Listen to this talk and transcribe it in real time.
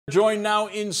Joined now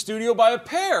in studio by a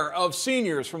pair of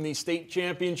seniors from the state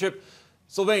championship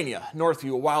Sylvania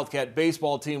Northview Wildcat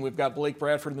baseball team. We've got Blake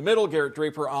Bradford in the middle, Garrett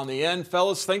Draper on the end.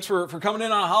 Fellas, thanks for coming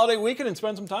in on a holiday weekend and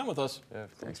spend some time with us. Yeah,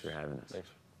 thanks for having us. Thanks.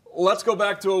 Let's go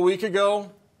back to a week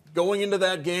ago. Going into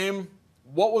that game,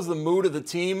 what was the mood of the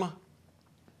team?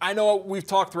 I know we've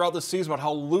talked throughout the season about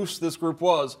how loose this group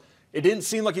was. It didn't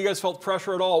seem like you guys felt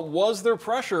pressure at all. Was there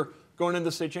pressure going into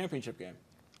the state championship game?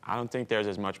 I don't think there's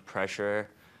as much pressure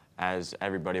as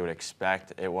everybody would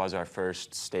expect. It was our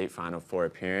first state Final Four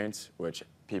appearance, which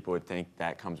people would think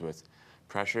that comes with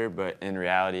pressure, but in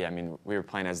reality, I mean, we were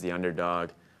playing as the underdog.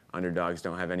 Underdogs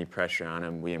don't have any pressure on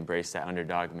them. We embraced that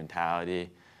underdog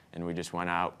mentality, and we just went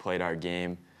out, played our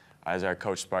game. As our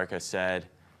coach Sparka said,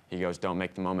 he goes, don't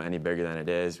make the moment any bigger than it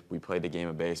is. We played the game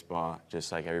of baseball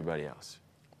just like everybody else.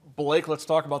 Blake, let's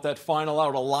talk about that final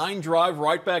out. A line drive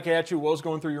right back at you. What was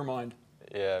going through your mind?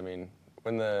 Yeah, I mean,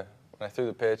 when I threw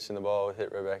the pitch and the ball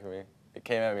hit right back at me, it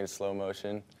came at me in slow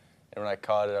motion. And when I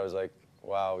caught it, I was like,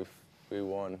 wow, we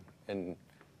won. And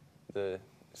the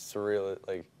surreal,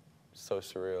 like, so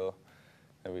surreal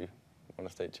that we won a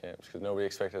state champs because nobody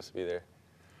expected us to be there.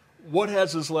 What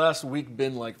has this last week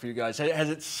been like for you guys? Has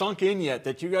it sunk in yet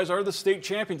that you guys are the state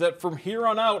champions, that from here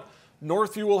on out,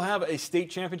 Northview will have a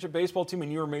state championship baseball team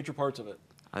and you are major parts of it?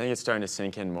 I think it's starting to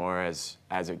sink in more as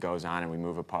it goes on and we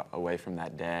move away from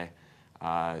that day.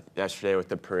 Yesterday with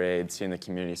the parade, seeing the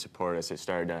community support us, it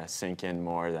started to sink in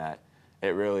more that it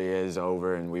really is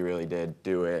over and we really did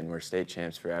do it and we're state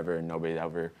champs forever and nobody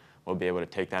ever will be able to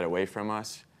take that away from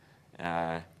us.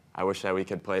 I wish that we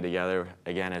could play together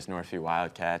again as Northview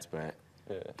Wildcats, but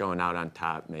going out on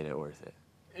top made it worth it.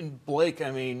 And Blake,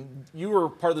 I mean, you were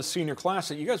part of the senior class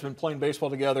that you guys have been playing baseball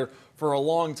together for a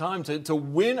long time. To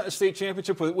win a state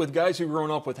championship with guys you've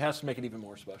grown up with has to make it even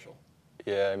more special.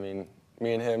 Yeah, I mean,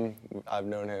 me and him, I've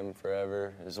known him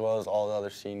forever, as well as all the other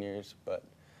seniors, but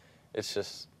it's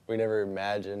just, we never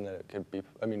imagined that it could be,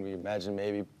 I mean, we imagined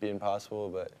maybe being possible,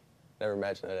 but never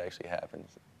imagined that it actually happens.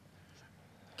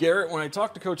 Garrett, when I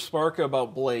talked to Coach Sparka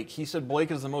about Blake, he said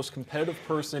Blake is the most competitive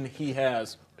person he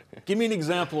has. Give me an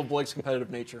example of Blake's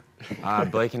competitive nature.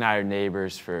 Blake and I are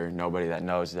neighbors for nobody that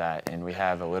knows that, and we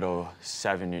have a little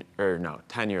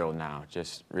 10-year-old now.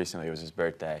 Just recently was his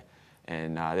birthday,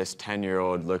 and this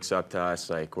 10-year-old looks up to us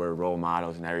like we're role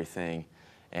models and everything,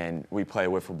 and we play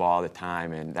wiffle ball all the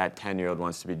time, and that 10-year-old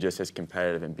wants to be just as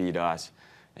competitive and beat us,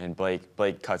 and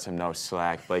Blake cuts him no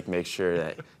slack. Blake makes sure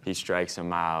that he strikes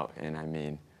him out, and I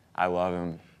mean, I love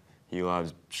him. He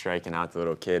loves striking out the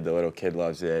little kid. The little kid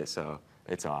loves it, so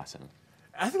it's awesome.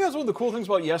 I think that's one of the cool things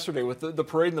about yesterday with the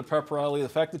parade and the pep rally, the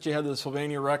fact that you had the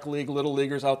Sylvania Rec League, Little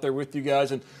Leaguers out there with you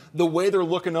guys, and the way they're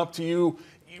looking up to you.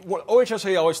 What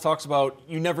OHSA always talks about,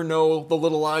 you never know the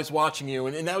little eyes watching you,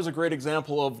 and that was a great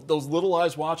example of those little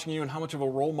eyes watching you and how much of a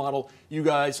role model you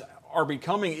guys are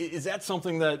becoming. Is that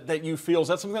something that you feel, is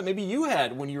that something that maybe you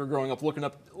had when you were growing up, looking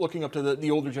up to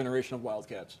the older generation of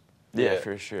Wildcats? Yeah,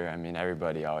 for sure. I mean,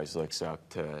 everybody always looks up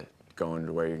to going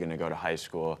to where you're going to go to high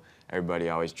school. Everybody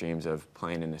always dreams of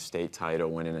playing in a state title,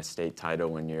 winning a state title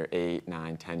when you're 8,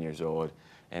 9, 10 years old.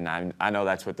 And I know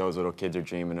that's what those little kids are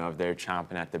dreaming of. They're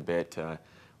chomping at the bit to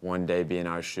one day be in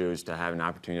our shoes, to have an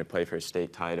opportunity to play for a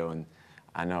state title. And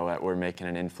I know that we're making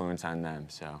an influence on them.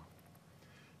 So,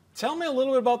 tell me a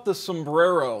little bit about the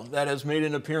sombrero that has made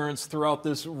an appearance throughout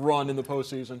this run in the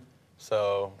postseason.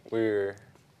 So we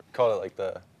called it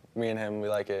like me and him, we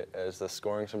like it as the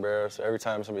scoring sombrero. So every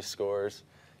time somebody scores,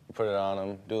 you put it on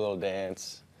them, do a little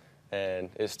dance. And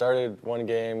it started one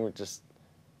game just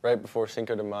right before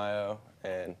Cinco de Mayo,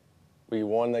 and we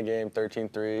won the game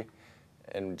 13-3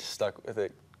 and just stuck with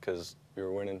it because we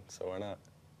were winning, so why not?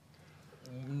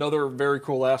 Another very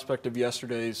cool aspect of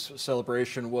yesterday's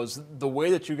celebration was the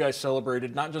way that you guys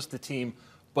celebrated, not just the team,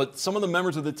 but some of the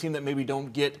members of the team that maybe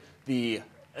don't get the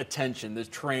attention, the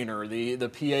trainer, the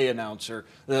PA announcer,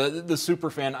 the super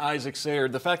fan Isaac Sayer.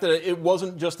 The fact that it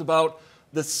wasn't just about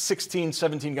the 16,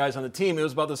 17 guys on the team, it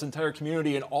was about this entire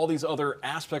community and all these other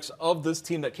aspects of this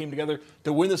team that came together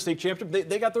to win the state championship.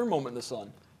 They got their moment in the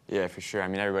sun. Yeah, for sure. I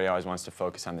mean, everybody always wants to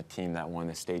focus on the team that won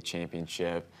the state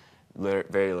championship.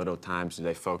 Very little times do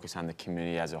they focus on the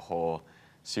community as a whole.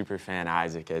 Superfan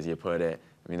Isaac, as you put it.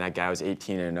 I mean, that guy was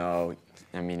 18-0.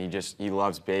 I mean, he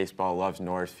loves baseball, loves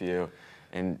Northview.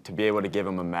 And to be able to give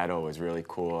him a medal was really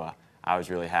cool. I was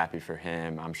really happy for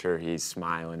him. I'm sure he's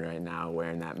smiling right now,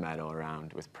 wearing that medal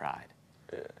around with pride.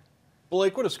 Yeah.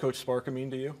 Blake, what does Coach Sparka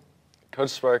mean to you?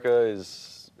 Coach Sparka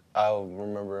I'll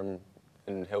remember him,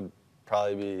 and he'll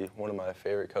probably be one of my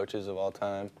favorite coaches of all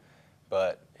time.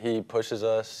 But he pushes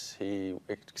us, he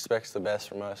expects the best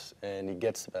from us, and he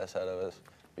gets the best out of us.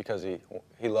 because he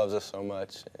loves us so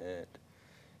much, and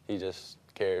he just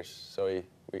cares. So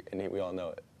we all know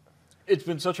it. It's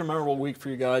been such a memorable week for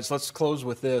you guys. Let's close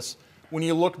with this. When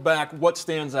you look back, what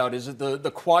stands out? Is it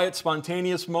the quiet,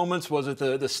 spontaneous moments? Was it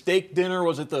the steak dinner?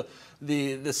 Was it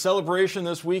the celebration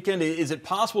this weekend? Is it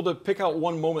possible to pick out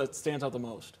one moment that stands out the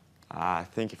most? I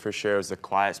think for sure it was the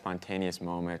quiet, spontaneous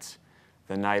moments.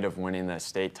 The night of winning the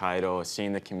state title,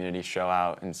 seeing the community show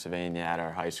out in Sylvania at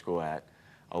our high school at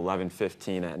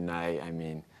 11:15 at night. I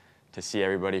mean, to see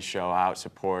everybody show out,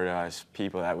 support us,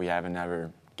 people that we haven't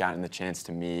ever gotten the chance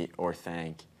to meet or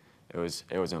thank, it was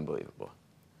unbelievable.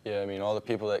 Yeah, I mean, all the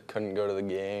people that couldn't go to the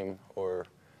game or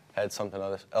had something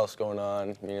else going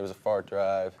on. I mean, it was a far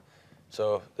drive.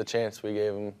 So the chance we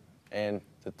gave them and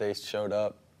that they showed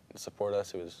up to support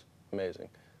us, it was amazing.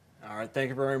 All right, thank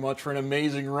you very much for an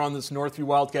amazing run, this Northview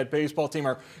Wildcat baseball team.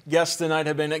 Our guests tonight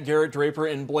have been Garrett Draper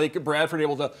and Blake Bradford,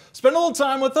 able to spend a little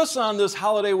time with us on this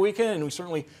holiday weekend, and we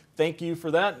certainly thank you for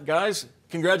that. Guys,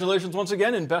 congratulations once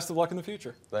again, and best of luck in the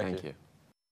future. Thank you.